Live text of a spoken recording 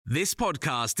This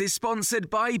podcast is sponsored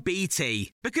by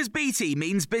BT, because BT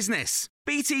means business.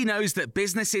 BT knows that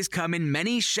businesses come in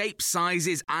many shapes,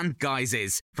 sizes and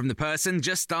guises, from the person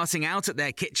just starting out at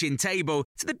their kitchen table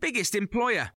to the biggest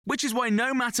employer, which is why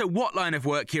no matter what line of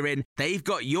work you're in, they've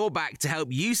got your back to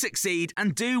help you succeed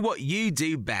and do what you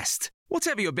do best.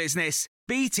 Whatever your business,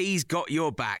 BT's got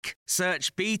your back.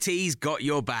 Search BT's got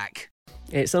your back.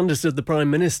 It's understood the Prime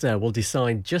Minister will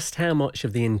decide just how much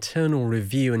of the internal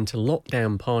review into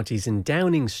lockdown parties in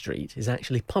Downing Street is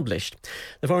actually published.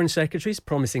 The Foreign Secretary's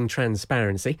promising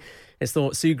transparency. It's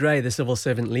thought Sue Gray, the civil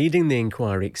servant leading the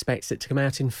inquiry, expects it to come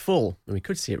out in full, and we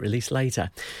could see it released later.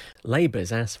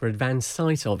 Labour's asked for advance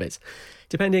sight of it.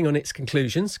 Depending on its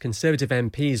conclusions, Conservative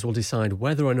MPs will decide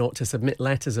whether or not to submit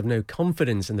letters of no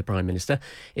confidence in the Prime Minister.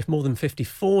 If more than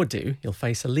 54 do, he'll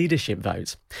face a leadership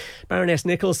vote. Baroness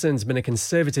Nicholson's been a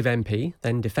Conservative MP,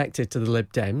 then defected to the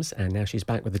Lib Dems, and now she's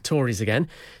back with the Tories again.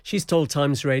 She's told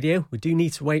Times Radio we do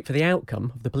need to wait for the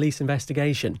outcome of the police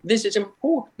investigation. This is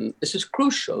important. This is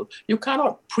crucial. You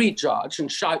cannot prejudge and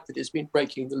shout that it's been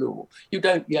breaking the law. You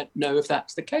don't yet know if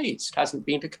that's the case. It hasn't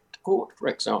been to court, for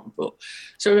example.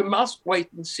 So we must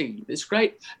wait and see. This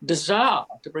great desire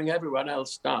to bring everyone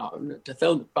else down,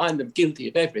 to find them guilty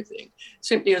of everything,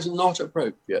 simply is not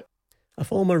appropriate. A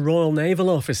former Royal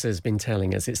Naval officer has been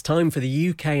telling us it's time for the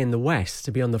UK and the West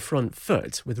to be on the front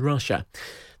foot with Russia.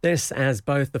 This as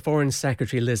both the Foreign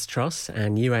Secretary Liz Truss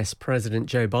and US President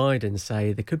Joe Biden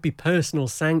say there could be personal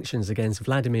sanctions against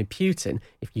Vladimir Putin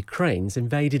if Ukraine's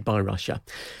invaded by Russia.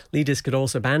 Leaders could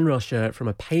also ban Russia from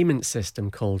a payment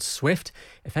system called SWIFT,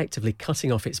 effectively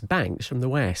cutting off its banks from the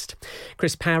West.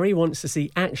 Chris Parry wants to see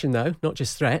action, though, not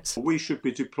just threats. We should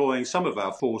be deploying some of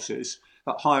our forces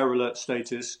at higher alert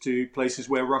status to places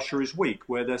where Russia is weak,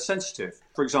 where they're sensitive.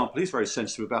 For example, he's very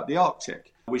sensitive about the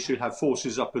Arctic. We should have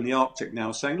forces up in the Arctic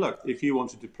now saying, look, if you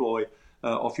want to deploy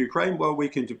off Ukraine, well, we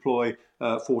can deploy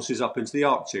forces up into the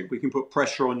Arctic. We can put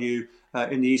pressure on you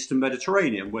in the Eastern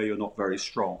Mediterranean, where you're not very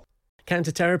strong.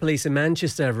 Counter-terror police in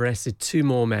Manchester have arrested 2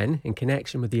 more men in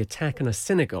connection with the attack on a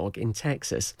synagogue in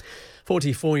Texas.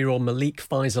 44-year-old Malik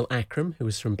Faisal Akram, who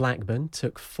was from Blackburn,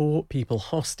 took 4 people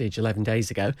hostage 11 days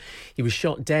ago. He was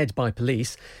shot dead by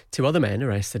police. 2 other men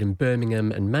arrested in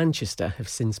Birmingham and Manchester have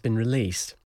since been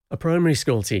released. A primary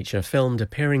school teacher filmed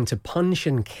appearing to punch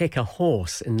and kick a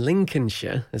horse in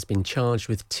Lincolnshire has been charged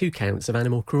with 2 counts of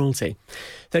animal cruelty.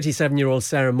 37-year-old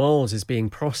Sarah Moles is being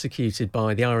prosecuted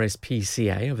by the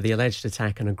RSPCA over the alleged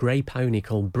attack on a grey pony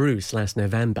called Bruce last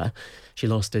November. She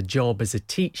lost her job as a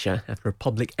teacher after a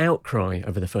public outcry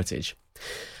over the footage.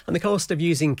 And the cost of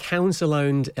using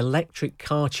council-owned electric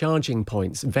car charging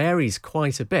points varies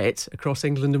quite a bit across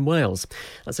England and Wales.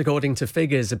 That's according to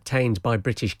figures obtained by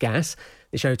British Gas.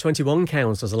 They show 21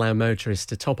 councils allow motorists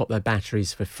to top up their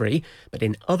batteries for free, but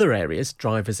in other areas,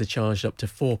 drivers are charged up to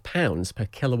 £4 per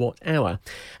kilowatt hour.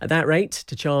 At that rate,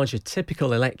 to charge a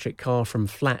typical electric car from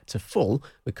flat to full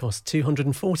would cost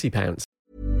 £240.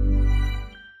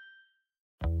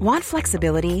 Want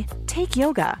flexibility? Take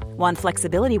yoga. Want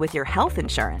flexibility with your health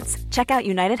insurance? Check out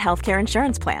United Healthcare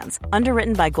Insurance Plans.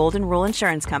 Underwritten by Golden Rule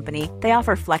Insurance Company, they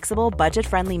offer flexible,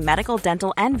 budget-friendly medical,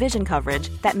 dental, and vision coverage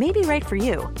that may be right for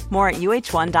you. More at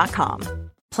uh1.com.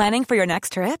 Planning for your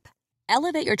next trip?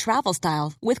 Elevate your travel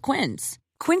style with Quince.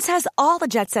 Quince has all the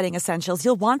jet-setting essentials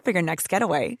you'll want for your next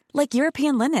getaway, like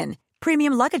European linen,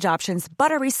 premium luggage options,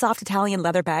 buttery soft Italian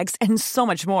leather bags, and so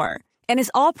much more. And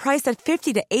is all priced at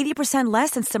 50 to 80%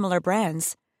 less than similar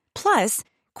brands. Plus,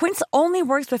 Quince only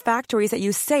works with factories that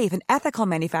use safe and ethical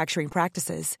manufacturing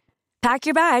practices. Pack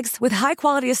your bags with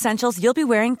high-quality essentials you'll be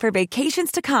wearing for vacations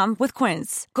to come with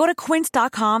Quince. Go to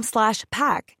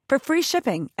quince.com/pack for free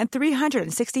shipping and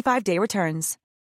 365-day returns.